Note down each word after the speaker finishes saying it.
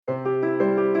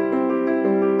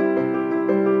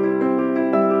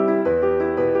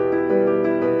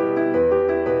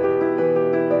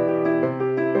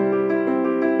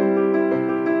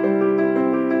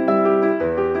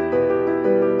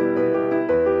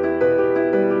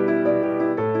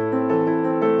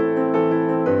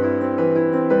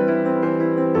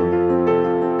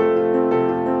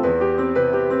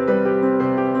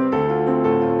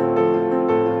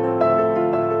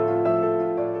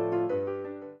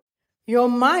Your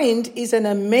mind is an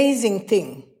amazing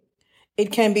thing.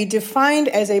 It can be defined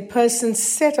as a person's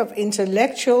set of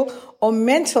intellectual or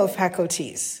mental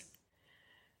faculties.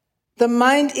 The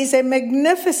mind is a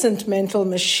magnificent mental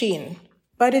machine,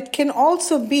 but it can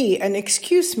also be an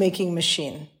excuse-making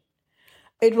machine.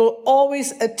 It will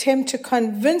always attempt to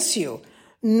convince you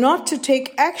not to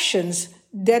take actions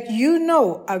that you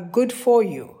know are good for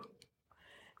you.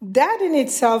 That in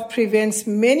itself prevents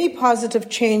many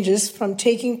positive changes from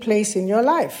taking place in your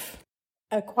life.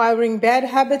 Acquiring bad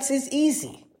habits is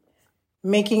easy.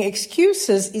 Making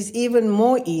excuses is even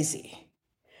more easy.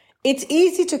 It's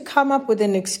easy to come up with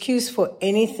an excuse for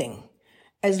anything.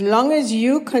 As long as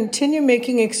you continue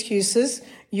making excuses,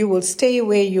 you will stay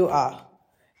where you are.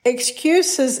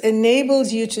 Excuses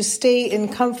enables you to stay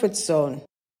in comfort zone.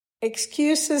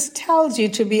 Excuses tells you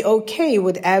to be okay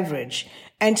with average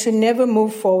and to never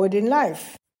move forward in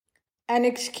life. An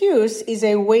excuse is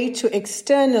a way to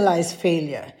externalize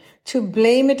failure, to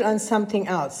blame it on something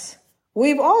else.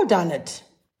 We've all done it.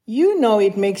 You know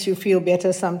it makes you feel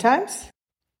better sometimes.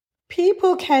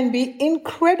 People can be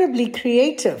incredibly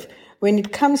creative when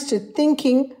it comes to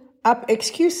thinking up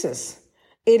excuses.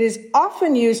 It is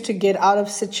often used to get out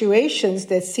of situations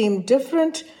that seem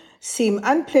different, seem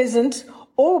unpleasant,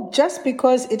 or just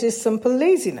because it is simple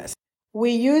laziness.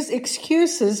 We use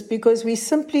excuses because we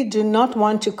simply do not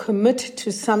want to commit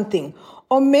to something,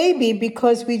 or maybe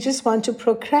because we just want to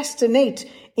procrastinate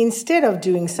instead of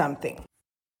doing something.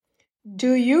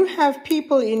 Do you have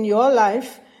people in your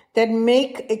life that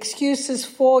make excuses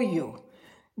for you?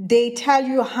 They tell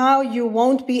you how you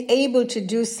won't be able to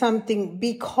do something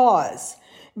because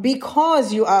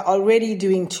you are already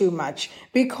doing too much,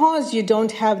 because you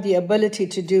don't have the ability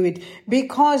to do it,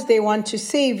 because they want to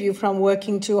save you from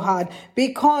working too hard,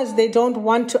 because they don't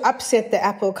want to upset the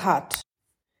apple cart.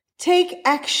 Take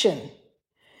action.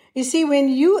 You see, when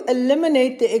you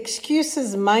eliminate the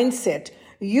excuses mindset,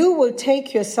 you will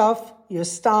take yourself, your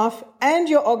staff, and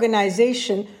your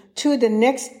organization to the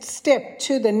next step,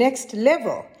 to the next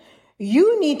level.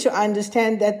 You need to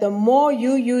understand that the more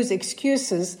you use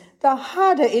excuses, the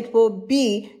harder it will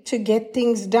be to get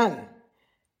things done.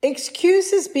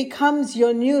 Excuses becomes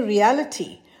your new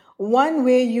reality, one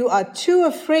where you are too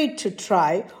afraid to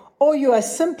try or you are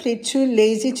simply too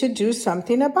lazy to do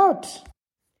something about.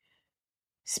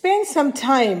 Spend some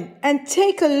time and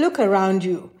take a look around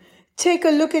you. Take a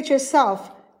look at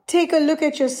yourself. Take a look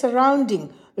at your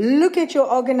surrounding. Look at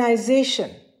your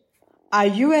organization. Are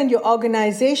you and your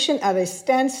organization at a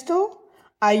standstill?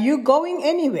 Are you going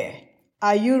anywhere?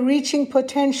 Are you reaching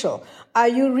potential? Are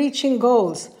you reaching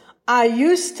goals? Are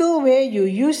you still where you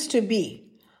used to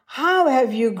be? How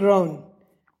have you grown?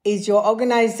 Is your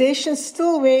organization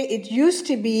still where it used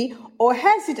to be, or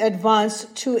has it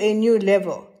advanced to a new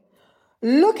level?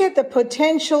 Look at the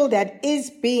potential that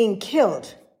is being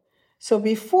killed. So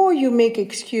before you make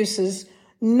excuses,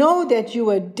 know that you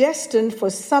are destined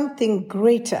for something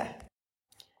greater.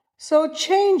 So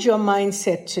change your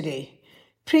mindset today.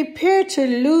 Prepare to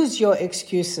lose your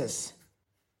excuses.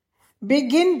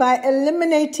 Begin by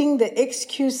eliminating the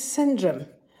excuse syndrome.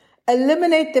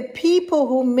 Eliminate the people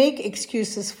who make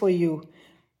excuses for you.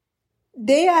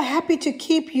 They are happy to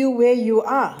keep you where you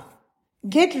are.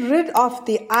 Get rid of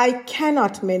the I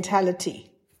cannot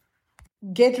mentality.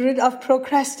 Get rid of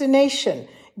procrastination.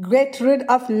 Get rid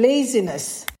of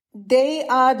laziness. They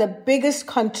are the biggest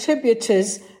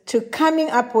contributors to coming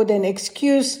up with an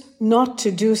excuse not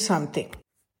to do something.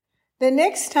 The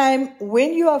next time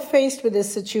when you are faced with a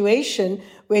situation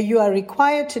where you are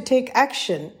required to take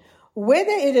action,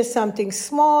 whether it is something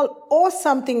small or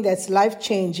something that's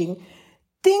life-changing,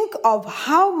 think of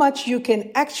how much you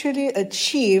can actually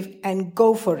achieve and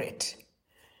go for it.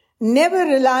 Never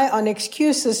rely on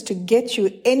excuses to get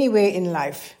you anywhere in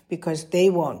life, because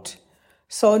they won't.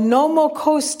 So no more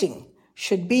coasting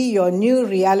should be your new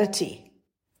reality.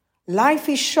 Life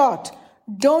is short.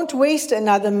 Don't waste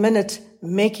another minute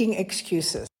making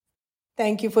excuses.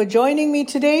 Thank you for joining me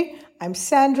today. I'm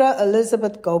Sandra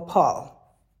Elizabeth Gopal.